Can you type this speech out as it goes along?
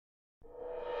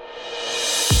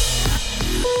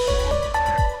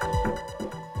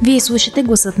Вие слушате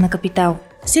Гласът на Капитал.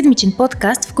 Седмичен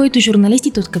подкаст, в който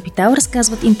журналистите от Капитал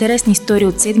разказват интересни истории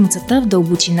от седмицата в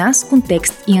дълбочина, с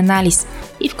контекст и анализ,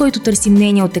 и в който търсим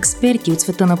мнения от експерти от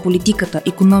света на политиката,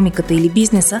 икономиката или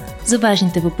бизнеса за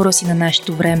важните въпроси на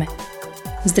нашето време.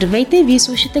 Здравейте, вие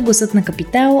слушате Гласът на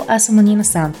Капитал, аз съм Анина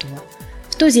Сантова.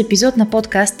 В този епизод на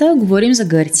подкаста говорим за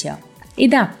Гърция. И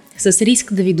да, с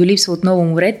риск да ви долипсва отново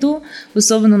морето,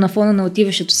 особено на фона на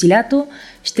отиващото си лято,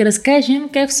 ще разкажем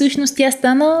как всъщност тя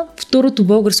стана второто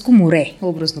българско море,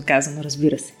 образно казано,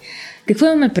 разбира се. Какво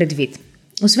имаме предвид?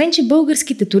 Освен, че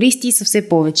българските туристи са все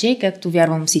повече, както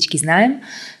вярвам всички знаем,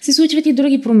 се случват и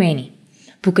други промени.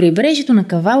 По крайбрежието на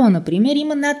Кавала, например,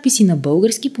 има надписи на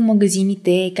български по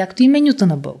магазините, както и менюта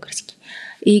на български.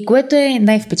 И което е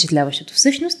най-впечатляващото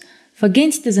всъщност, в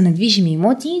агенциите за недвижими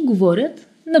имоти говорят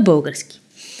на български.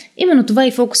 Именно това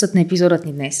е фокусът на епизодът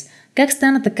ни днес. Как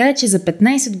стана така, че за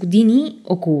 15 години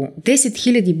около 10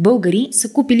 000 българи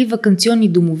са купили ваканционни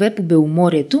домове по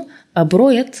Беломорието, а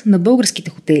броят на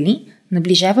българските хотели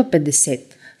наближава 50.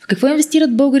 В какво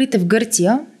инвестират българите в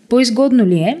Гърция? По-изгодно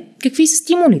ли е? Какви са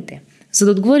стимулите? За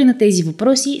да отговори на тези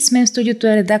въпроси, с мен в студиото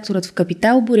е редакторът в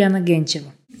Капитал Боряна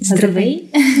Генчева. Здравей!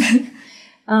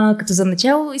 Като за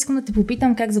начало искам да те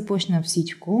попитам как започна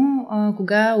всичко.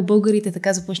 Кога у българите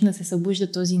така започна да се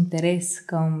събужда този интерес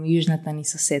към южната ни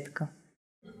съседка?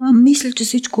 Мисля, че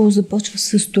всичко започва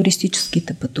с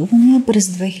туристическите пътувания. През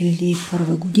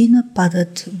 2001 година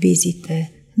падат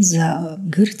визите за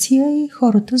Гърция и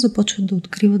хората започват да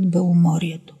откриват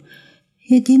Беломорието.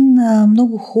 Един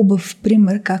много хубав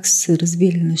пример как се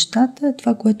развили нещата е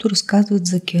това, което разказват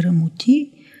за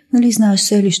Керамоти. Нали, знаеш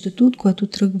селището, от което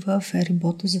тръгва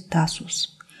ферибота за Тасос.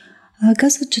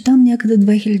 Казват, че там някъде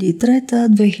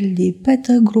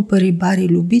 2003-2005 група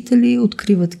рибари-любители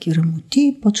откриват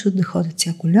Керамоти, почват да ходят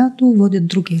всяко лято, водят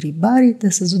други рибари,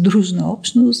 те са задружна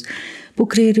общност.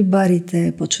 Покрай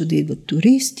рибарите почват да идват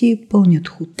туристи, пълнят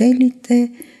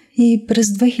хотелите. И през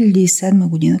 2007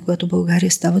 година, когато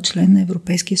България става член на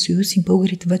Европейския съюз и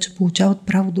българите вече получават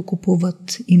право да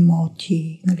купуват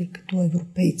имоти, нали, като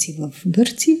европейци в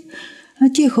Гърция,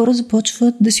 тия хора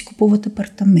започват да си купуват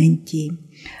апартаменти,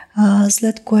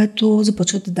 след което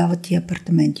започват да дават тия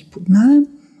апартаменти под наем,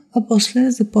 а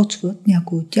после започват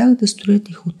някои от тях да строят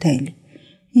и хотели.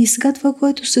 И сега това,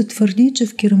 което се твърди, че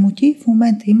в Керамоти в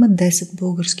момента има 10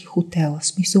 български хотела, в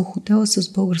смисъл хотела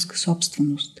с българска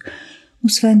собственост.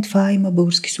 Освен това има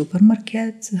български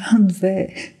супермаркет, 2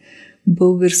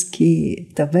 български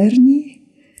таверни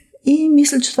и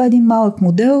мисля, че това е един малък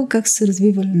модел как се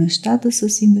развивали нещата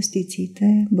с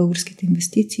инвестициите, българските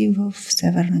инвестиции в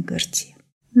Северна Гърция.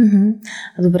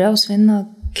 Добре, освен на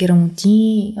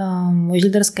Керамоти, може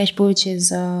ли да разкажеш повече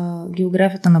за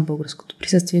географията на българското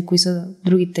присъствие? Кои са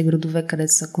другите градове,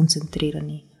 където са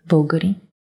концентрирани българи?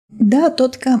 Да,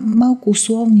 то така малко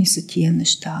условни са тия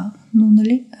неща, но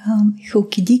нали,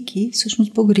 Халкидики,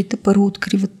 всъщност българите първо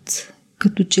откриват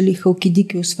като че ли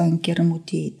Халкидики, освен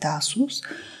Керамоти и Тасос.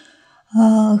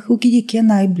 Халкидики е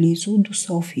най-близо до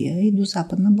София и до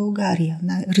Западна България.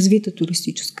 Развита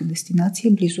туристическа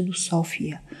дестинация близо до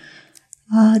София.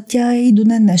 Тя и до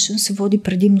ден днешен се води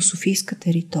предимно софийска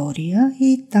територия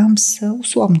и там са,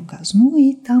 условно казано,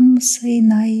 и там са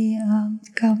и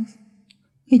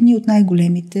едни от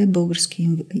най-големите български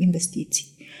инвестиции.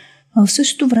 В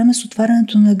същото време с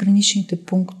отварянето на граничните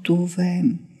пунктове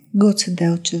Гоце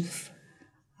Делчев,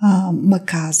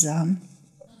 Маказа,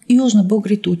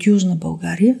 българите от Южна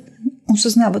България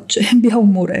осъзнават, че Бяло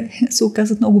море се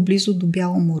оказа много близо до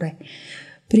Бяло море.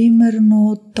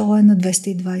 Примерно то е на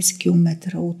 220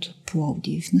 км от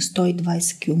Пловдив, на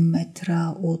 120 км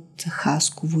от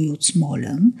Хасково и от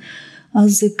Смолян.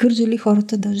 За Кърджали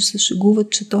хората даже се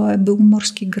шегуват, че то е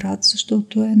беломорски град,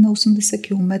 защото е на 80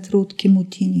 км от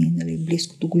Кемотини, нали,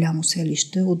 близко до голямо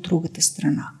селище от другата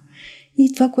страна.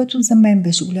 И това, което за мен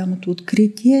беше голямото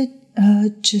откритие,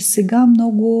 че сега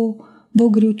много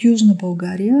българи от Южна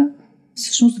България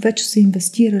всъщност вече са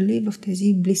инвестирали в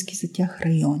тези близки за тях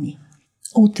райони.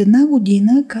 От една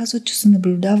година казват, че се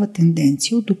наблюдава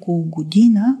тенденция от около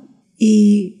година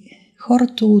и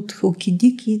хората от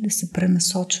Халкидики да се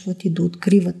пренасочват и да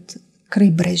откриват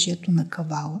крайбрежието на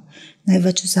Кавала,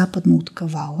 най-вече западно от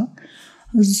Кавала,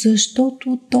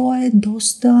 защото то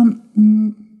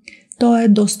е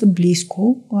доста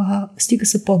близко, стига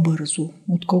се по-бързо,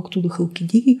 отколкото до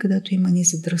Халкидики, където има ни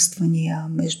задръствания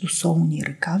между Солун и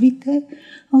ръкавите,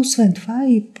 а освен това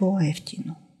и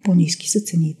по-евтино. По-ниски са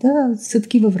цените, са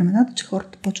такива времената, че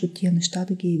хората почват тия неща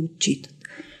да ги отчитат.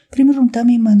 Примерно там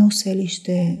има едно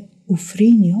селище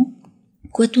Офринио,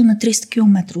 което е на 300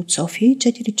 км от София и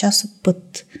 4 часа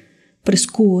път през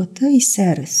Кулата и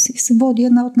Серес. И се води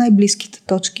една от най-близките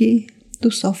точки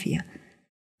до София.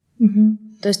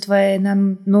 Тоест това е една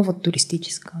нова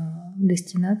туристическа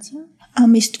дестинация?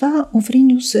 С това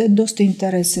Офриньос е доста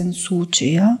интересен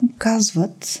случай.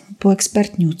 Казват по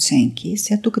експертни оценки.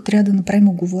 Сега тук трябва да направим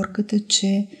оговорката,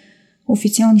 че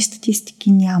официални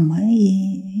статистики няма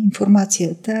и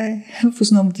информацията е в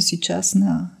основната си част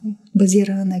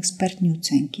базирана на експертни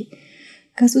оценки.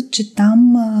 Казват, че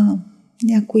там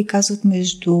някои казват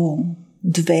между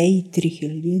 2 и 3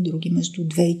 хиляди, други между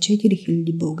 2 и 4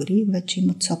 хиляди българи вече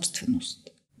имат собственост.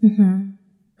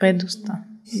 Доста.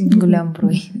 Голям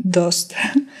брой. Доста.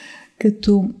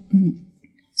 Като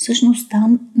всъщност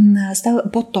там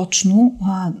става по-точно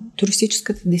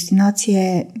туристическата дестинация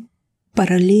е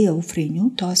Паралия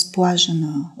Офриньо, т.е. плажа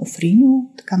на Офриньо,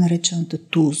 така наречената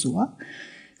Тузла,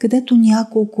 където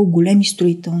няколко големи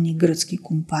строителни гръцки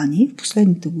компании в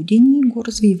последните години го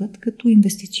развиват като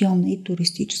инвестиционна и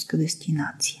туристическа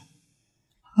дестинация.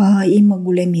 Има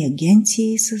големи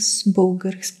агенции с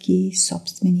български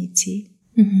собственици.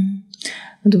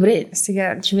 Добре,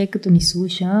 сега човек като ни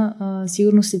слуша,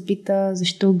 сигурно се пита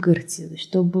защо Гърция,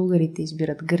 защо българите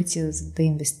избират Гърция, за да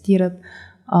инвестират,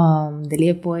 дали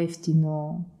е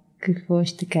по-евтино, какво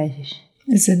ще кажеш?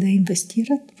 За да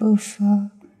инвестират в...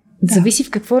 Зависи в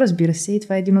какво, разбира се, и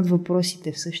това е един от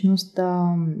въпросите всъщност,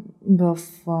 в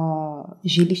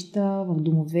жилища, в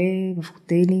домове, в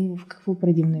хотели, в какво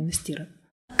предимно инвестират?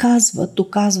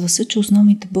 Оказва се, че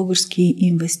основните български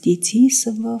инвестиции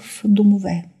са в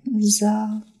домове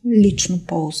за лично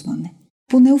ползване.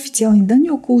 По неофициални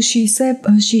данни около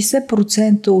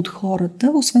 60% от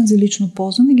хората, освен за лично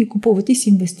ползване, ги купуват и с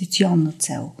инвестиционна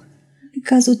цел.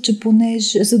 Казват, че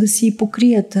понеже за да си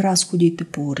покрият разходите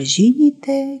по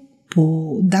режийните,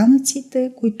 по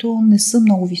данъците, които не са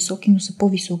много високи, но са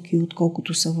по-високи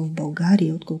отколкото са в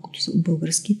България, отколкото са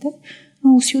българските,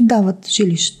 но си отдават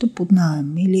жилищата под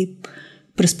наем или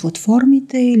през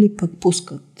платформите, или пък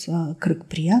пускат кръг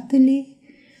приятели.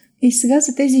 И сега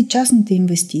за тези частните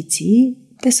инвестиции,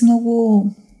 те са много,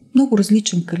 много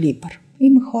различен калибър.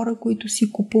 Има хора, които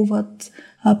си купуват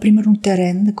примерно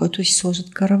терен, на който си сложат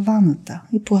караваната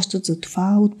и плащат за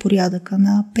това от порядъка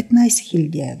на 15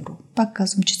 000 евро. Пак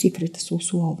казвам, че цифрите са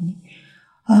условни.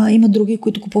 Има други,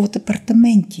 които купуват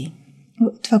апартаменти.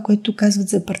 Това, което казват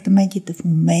за апартаментите в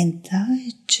момента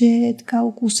е, че така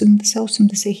около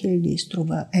 70-80 хиляди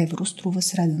струва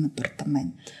среден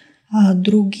апартамент.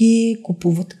 Други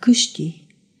купуват къщи.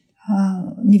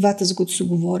 Нивата, за които се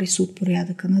говори, са от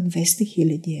порядъка на 200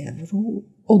 хиляди евро,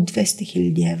 от 200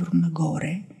 хиляди евро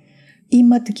нагоре.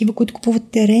 Има такива, които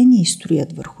купуват терени и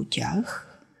строят върху тях.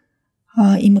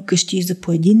 Има къщи за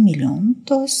по 1 милион,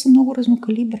 т.е. са много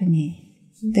разнокалибрени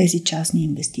тези частни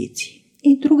инвестиции.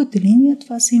 И другата линия,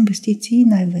 това са инвестиции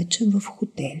най-вече в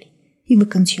хотели и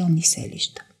ваканционни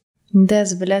селища. Да,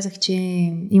 забелязах, че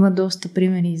има доста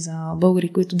примери за българи,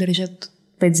 които държат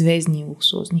 5-звездни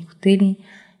луксозни хотели.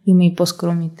 Има и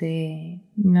по-скромните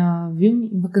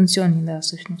ваканционни,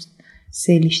 всъщност,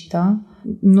 селища.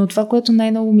 Но това, което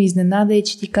най-много ми изненада е,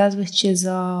 че ти казваш, че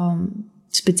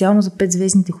специално за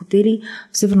 5-звездните хотели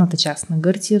в северната част на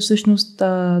Гърция, всъщност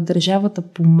държавата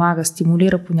помага,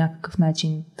 стимулира по някакъв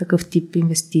начин такъв тип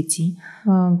инвестиции.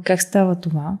 Как става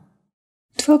това?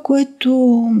 Това, което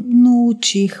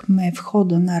научихме в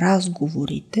хода на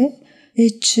разговорите,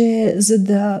 е, че за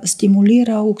да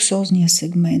стимулира луксозния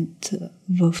сегмент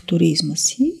в туризма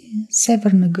си,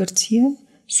 Северна Гърция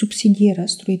субсидира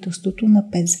строителството на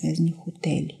 5-звездни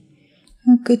хотели.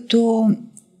 Като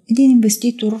един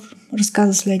инвеститор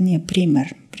разказа следния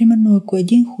пример. Примерно, ако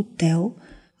един хотел,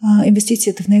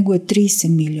 инвестицията в него е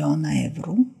 30 милиона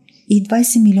евро и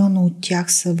 20 милиона от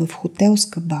тях са в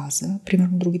хотелска база,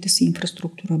 примерно другите са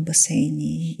инфраструктура,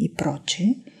 басейни и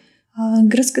прочее,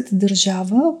 гръцката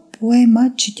държава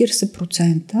поема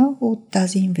 40% от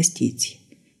тази инвестиция,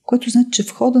 което значи, че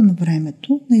в хода на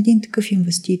времето на един такъв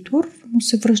инвеститор му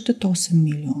се връщат 8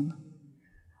 милиона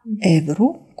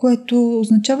евро, което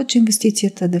означава, че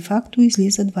инвестицията де-факто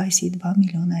излиза 22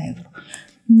 милиона евро.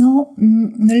 Но,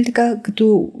 нали така,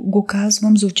 като го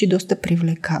казвам, звучи доста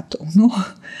привлекателно,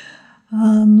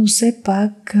 но все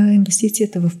пак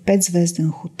инвестицията в 5-звезден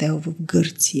хотел в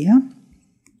Гърция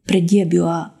преди е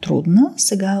била трудна,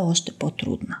 сега е още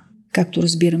по-трудна, както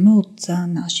разбираме от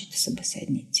нашите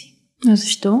събеседници. А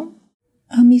защо?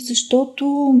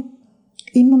 Защото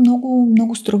има много,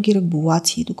 много строги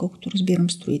регулации, доколкото разбирам,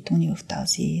 строителни в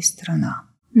тази страна.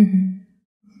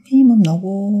 Има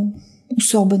много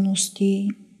особености.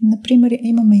 Например,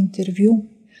 имаме интервю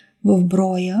в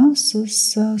Броя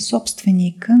с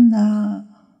собственика на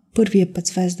първия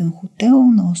 5-звезден хотел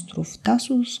на остров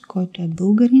Тасос, който е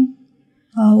българин.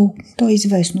 Той е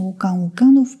известно Лукан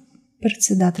Луканов,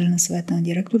 председател на съвета на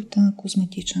директорите на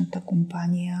козметичната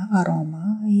компания Арома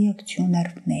и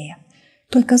акционер в нея.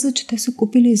 Той каза, че те са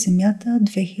купили земята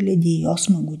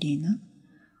 2008 година,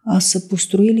 а са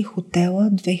построили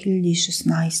хотела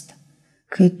 2016,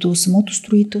 като самото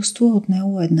строителство е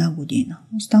отнело 1 година.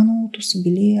 Останалото са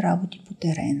били работи по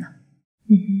терена.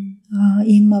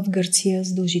 Има в Гърция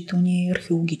задължителни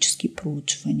археологически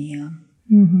проучвания.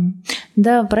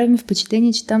 Да, прави ми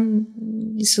впечатление, че там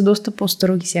са доста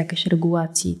по-строги сякаш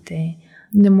регулациите.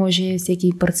 Не може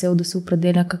всеки парцел да се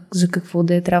определя за какво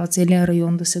да е, трябва целият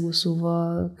район да се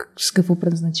гласува, с какво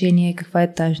предназначение, каква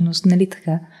етажност, нали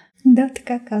така? Да,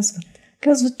 така казват.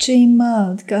 Казват, че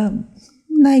има, така,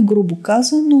 най-грубо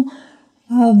казано,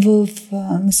 в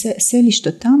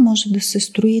селищата може да се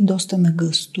строи доста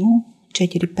нагъсто,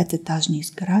 4-5 етажни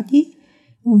сгради.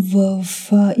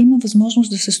 Има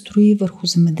възможност да се строи върху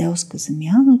земеделска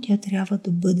земя, но тя трябва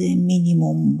да бъде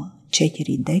минимум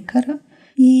 4 декара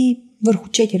и върху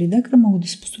 4 декара могат да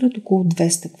се построят около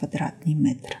 200 квадратни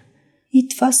метра. И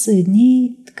това са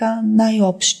едни така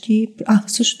най-общи,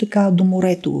 също така до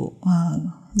морето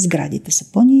сградите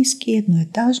са по-ниски,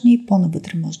 едноетажни,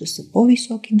 по-навътре може да са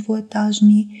по-високи,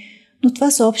 двуетажни, но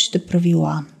това са общите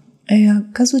правила.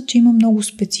 Казват, че има много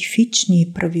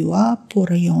специфични правила по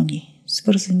райони,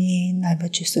 свързани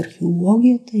най-вече с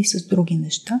археологията и с други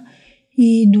неща.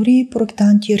 И дори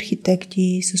проектанти,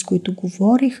 архитекти, с които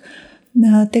говорих,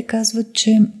 те казват,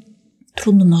 че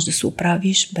трудно може да се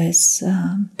оправиш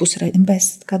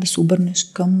без така да се обърнеш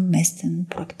към местен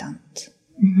проектант.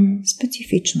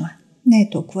 Специфично е. Не е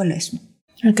толкова лесно.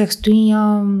 А как стои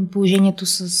положението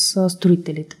с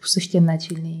строителите? По същия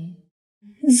начин ли?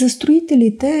 За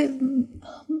строителите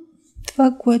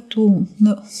това, което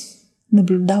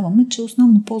наблюдаваме, че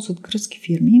основно ползват гръцки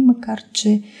фирми, макар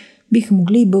че биха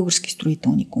могли и български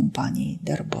строителни компании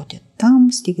да работят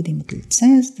там, стига да имат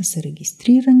лиценз, да са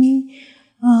регистрирани,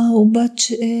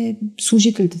 обаче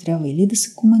служителите трябва или да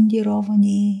са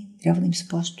командировани, трябва да им се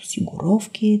плащат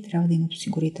осигуровки, трябва да имат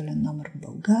осигурителен номер в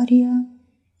България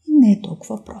и не е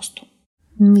толкова просто.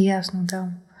 Ясно, да.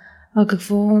 А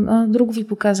какво друго ви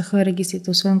показаха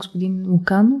регистрите, освен господин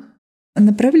Луканов?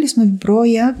 Направили сме в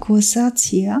броя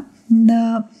класация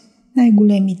на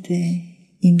най-големите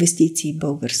инвестиции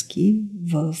български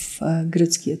в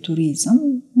гръцкия туризъм,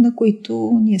 на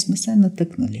които ние сме се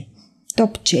натъкнали.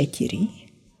 Топ 4.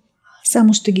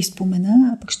 Само ще ги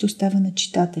спомена, а пък ще оставя на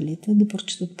читателите да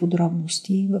прочитат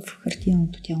подробности в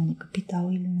хартияното тяло на Капитал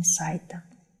или на сайта.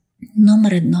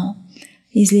 Номер 1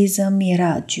 излиза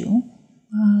Мираджио.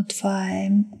 Това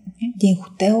е един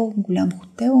хотел, голям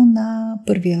хотел на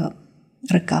първия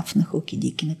ръкав на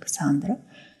Халкидики на Касандра.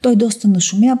 Той доста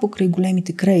нашумя покрай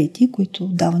големите кредити, които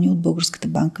давани от Българската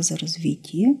банка за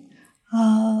развитие.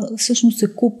 Всъщност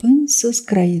е купен с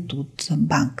кредит от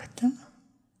банката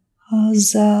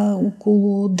за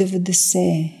около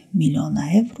 90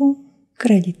 милиона евро.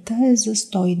 Кредита е за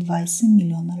 120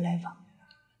 милиона лева.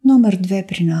 Номер 2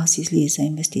 при нас излиза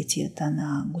инвестицията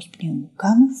на господин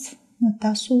Луканов на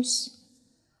Тасос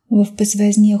в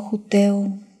беззвездния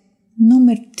хотел.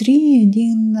 Номер 3 е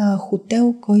един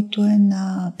хотел, който е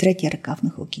на третия ръкав на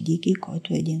Халкидики,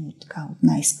 който е един от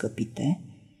най-скъпите.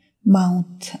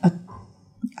 Маунт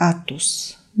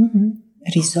Атос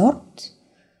Резорт.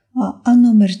 А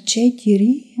номер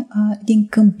 4 един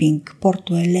къмпинг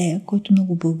Порто Елея, който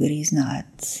много българи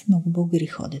знаят. Много българи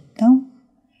ходят там,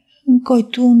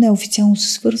 който неофициално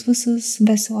се свързва с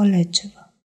Весела Лечева.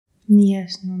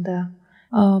 Ясно, да.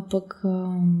 Пък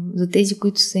за тези,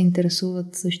 които се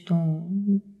интересуват също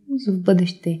за в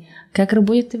бъдеще, как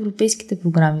работят европейските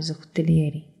програми за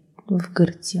хотелиери в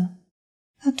Гърция?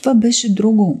 Това беше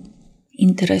друго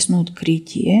интересно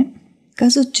откритие.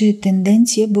 Каза, че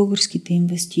тенденция българските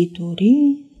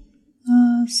инвеститори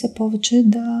все повече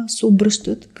да се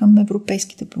обръщат към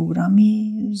европейските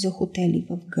програми за хотели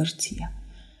в Гърция.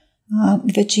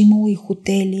 Вече имало и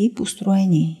хотели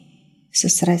построени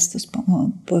със средства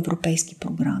по европейски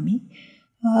програми.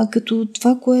 Като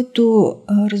това, което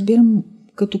разбирам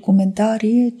като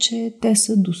коментари е, че те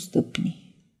са достъпни.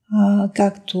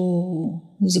 Както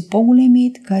за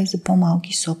по-големи, така и за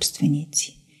по-малки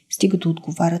собственици. Стига да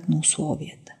отговарят на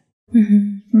условията.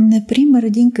 Например,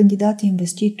 един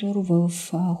кандидат-инвеститор в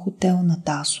хотел на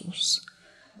Тасос.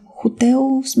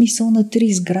 Хотел в смисъл на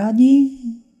 3 сгради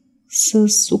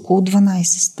с около 12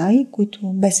 стаи,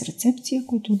 които без рецепция,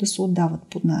 които да се отдават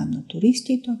под наем на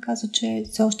туристи. Той каза, че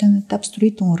все още е на етап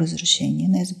строително разрешение,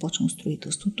 не е започнало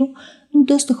строителството, но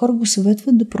доста хора го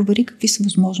съветват да провери какви са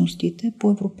възможностите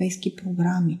по европейски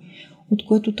програми, от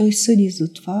което той съди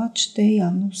за това, че те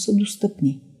явно са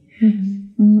достъпни.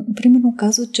 Примерно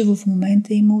казват, че в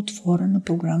момента има отворена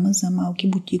програма за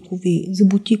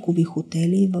бутикови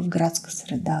хотели в градска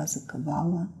среда за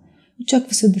Кавала.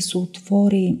 Очаква се да се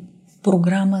отвори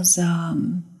програма за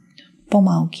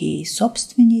по-малки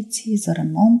собственици, за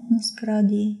ремонт на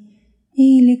сгради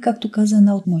или, както каза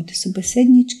една от моите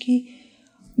събеседнички,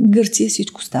 в Гърция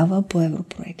всичко става по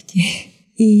европроекти.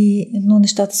 Но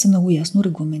нещата са много ясно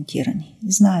регламентирани.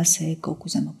 Знае се колко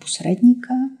взема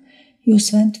посредника и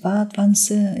освен това не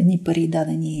са едни пари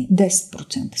дадени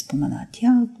 10% спомена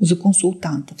тя, за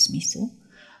консултанта в смисъл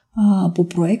по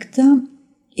проекта.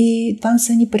 И това не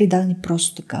са ни пари дадени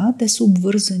просто така, те са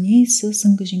обвързани с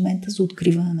ангажимента за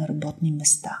откриване на работни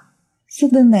места. За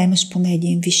да наемеш поне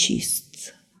един висшист,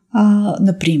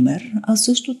 например. А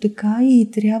също така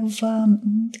и трябва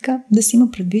да си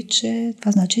има предвид, че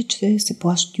това значи, че се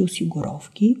плащат и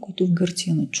осигуровки, които в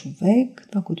Гърция на човек,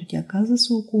 това, което тя каза,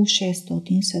 са около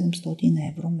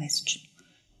 600-700 евро месечно.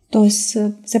 Тоест,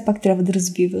 все пак трябва да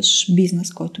развиваш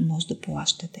бизнес, който може да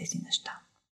плаща тези неща.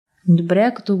 Добре,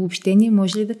 а като обобщение,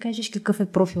 може ли да кажеш какъв е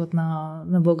профилът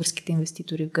на българските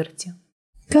инвеститори в Гърция?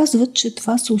 Казват, че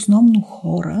това са основно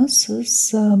хора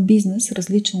с бизнес,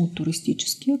 различен от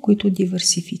туристическия, които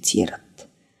диверсифицират.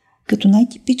 Като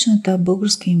най-типичната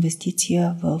българска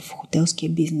инвестиция в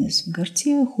хотелския бизнес в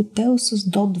Гърция е хотел с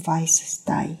до 20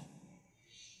 стаи.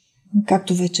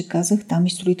 Както вече казах, там и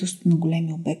строителството на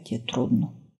големи обекти е трудно.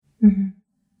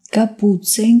 Така, по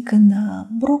оценка на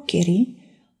брокери,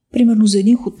 примерно за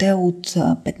един хотел от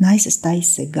 15 стаи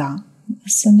сега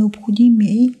са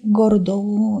необходими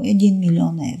горе-долу 1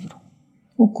 милион евро.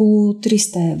 Около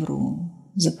 300 евро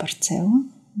за парцела,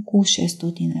 около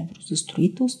 600 евро за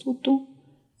строителството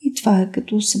и това е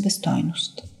като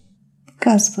себестойност.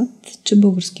 Казват, че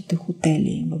българските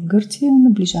хотели в Гърция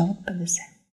наближават 50.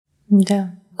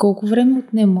 Да. Колко време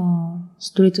отнема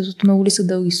строителството? Много ли са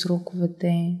дълги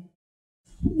сроковете?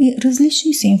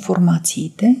 Различни са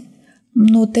информациите,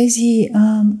 но тези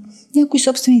някои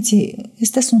собственици,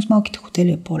 естествено с малките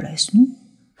хотели е по-лесно,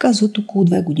 казват около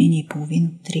 2 години и половина,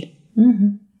 3.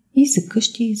 И за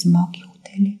къщи, и за малки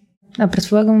хотели.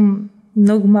 Предполагам,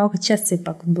 много малка част все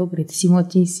пак от българите си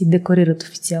имоти си декларират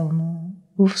официално.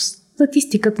 В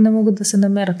статистиката не могат да се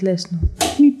намерят лесно.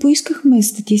 Поискахме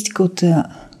статистика от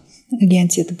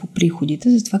Агенцията по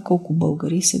приходите за това колко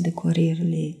българи са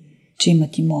декларирали, че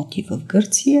имат имоти в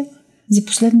Гърция. За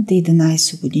последните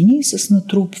 11 години с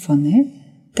натрупване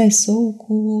те са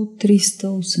около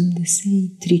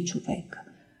 383 човека,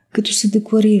 като са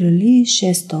декларирали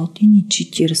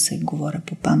 640, говоря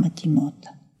по памет, имота.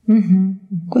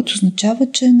 Което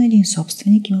означава, че на един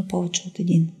собственик има повече от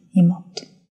един имот.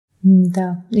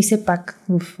 Да, и все пак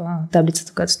в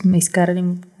таблицата, която сме изкарали,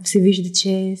 се вижда,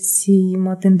 че си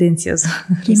има тенденция за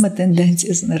нарастване. Има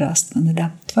тенденция за нарастване,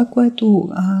 да. Това, което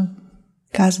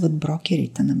казват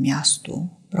брокерите на място,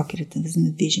 брокерите за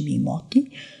недвижими имоти, е,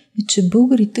 че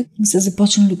българите са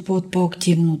започнали да купуват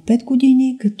по-активно от 5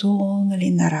 години, като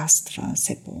нараства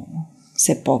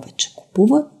все повече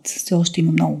купуват. Все още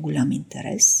има много голям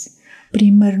интерес.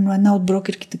 Примерно една от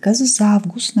брокерките каза, за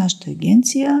август нашата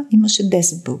агенция имаше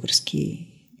 10 български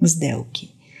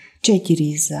сделки.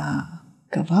 4 за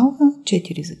Кавала,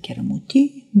 4 за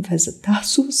Керамоти, 2 за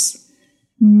Тасос.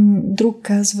 Друг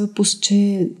казва,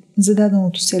 че за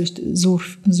даденото селище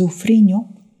за Офриньо,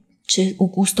 че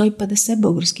около 150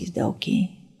 български сделки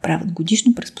правят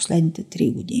годишно през последните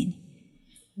 3 години.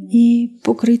 И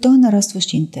покрай този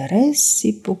нарастващ интерес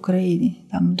и покрай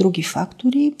други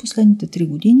фактори, последните 3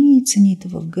 години и цените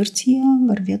в Гърция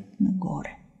вървят нагоре.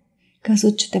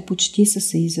 Казват, че те почти са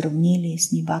се изравнили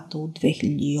с нивата от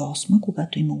 2008,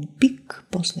 когато имало пик,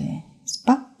 после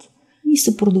спад и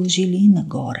са продължили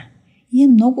нагоре. И е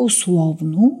много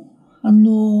условно,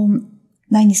 но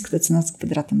най-ниската цена за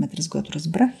квадратен метър, с която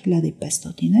разбрах,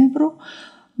 1500 евро,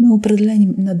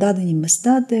 на дадени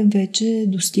места те вече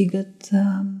достигат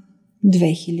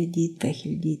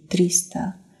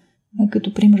 2000-2300.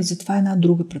 Като пример за това е една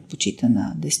друга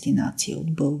предпочитана дестинация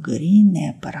от българи, не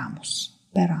е Перамос.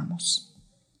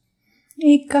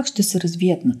 И как ще се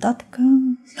развият нататък?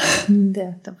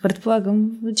 Да,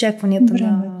 предполагам, очакванията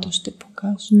времето ще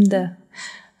покаже. Да.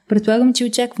 Предполагам, че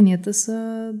очакванията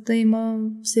са да има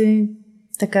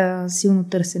така силно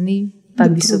търсене и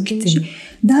пак високи цени.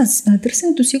 Да,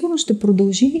 търсенето сигурно ще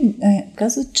продължи.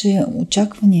 Казват, че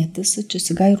очакванията са, че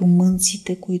сега и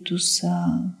румънците, които са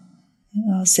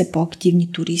все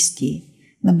по-активни туристи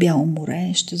на Бяло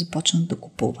море, ще започнат да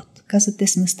купуват. Казват, те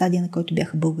са на стадия, на който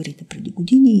бяха българите преди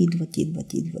години, идват.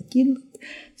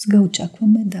 Сега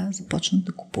очакваме да започнат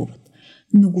да купуват.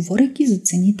 Но говорейки за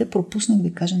цените, пропуснах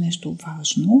да кажа нещо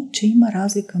важно, че има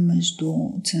разлика между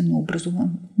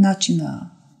начина,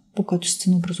 по който се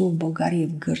ценообразува в България и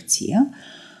в Гърция,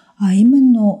 а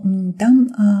именно там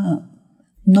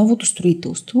новото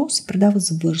строителство се предава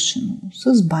завършено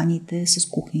с баните, с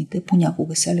кухните,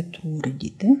 понякога с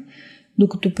електроуредите,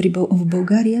 докато в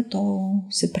България то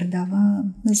се предава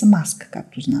на замазка,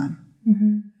 както знаем.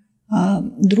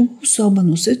 Друга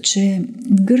особеност е, че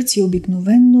в Гърция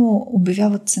обикновено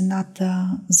обявяват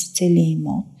цената за целия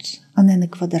имот, а не на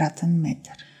квадратен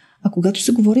метър. А когато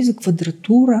се говори за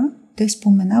квадратура, те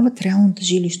споменават реалната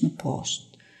жилищна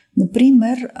площ.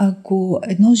 Например, ако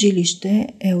едно жилище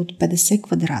е от 50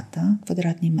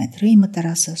 квадратни метра, има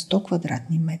тераса 100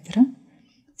 квадратни метра,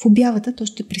 в обявата то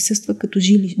ще присъства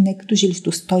не като жилище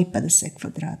 150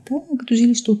 квадрата, а като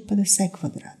жилище от 50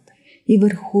 квадрата. И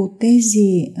върху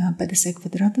тези 50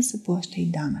 квадрата се плаща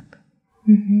и данък.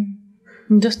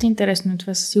 Доста интересно.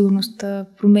 Това със сигурност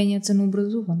променя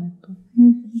ценообразуването.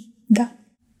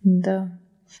 Да.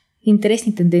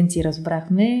 Интересни тенденции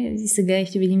разбрахме. И сега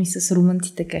ще видим и с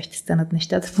румънците как ще станат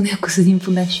нещата. Понякога съдим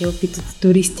по нашия опит от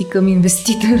туристи към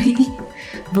инвеститори.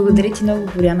 Благодаря ти много,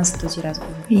 Боряна, за този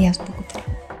разговор. И аз благодаря.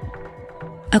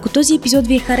 Ако този епизод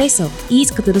ви е харесал и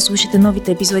искате да слушате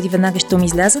новите епизоди веднага, щом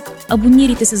излязат,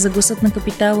 абонирайте се за Гласът на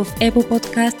Капитал в Apple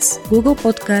Podcasts, Google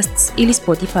Podcasts или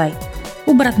Spotify.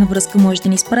 Обратна връзка можете да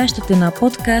ни изпращате на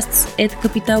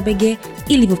podcasts@kapital.bg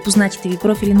или в познатите ви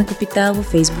профили на Капитал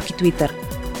във Facebook и Twitter.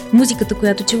 Музиката,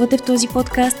 която чувате в този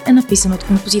подкаст, е написана от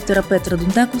композитора Петър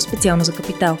Дондаков специално за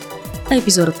Капитал, а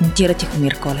епизодът монтира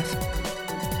Тихомир Колев.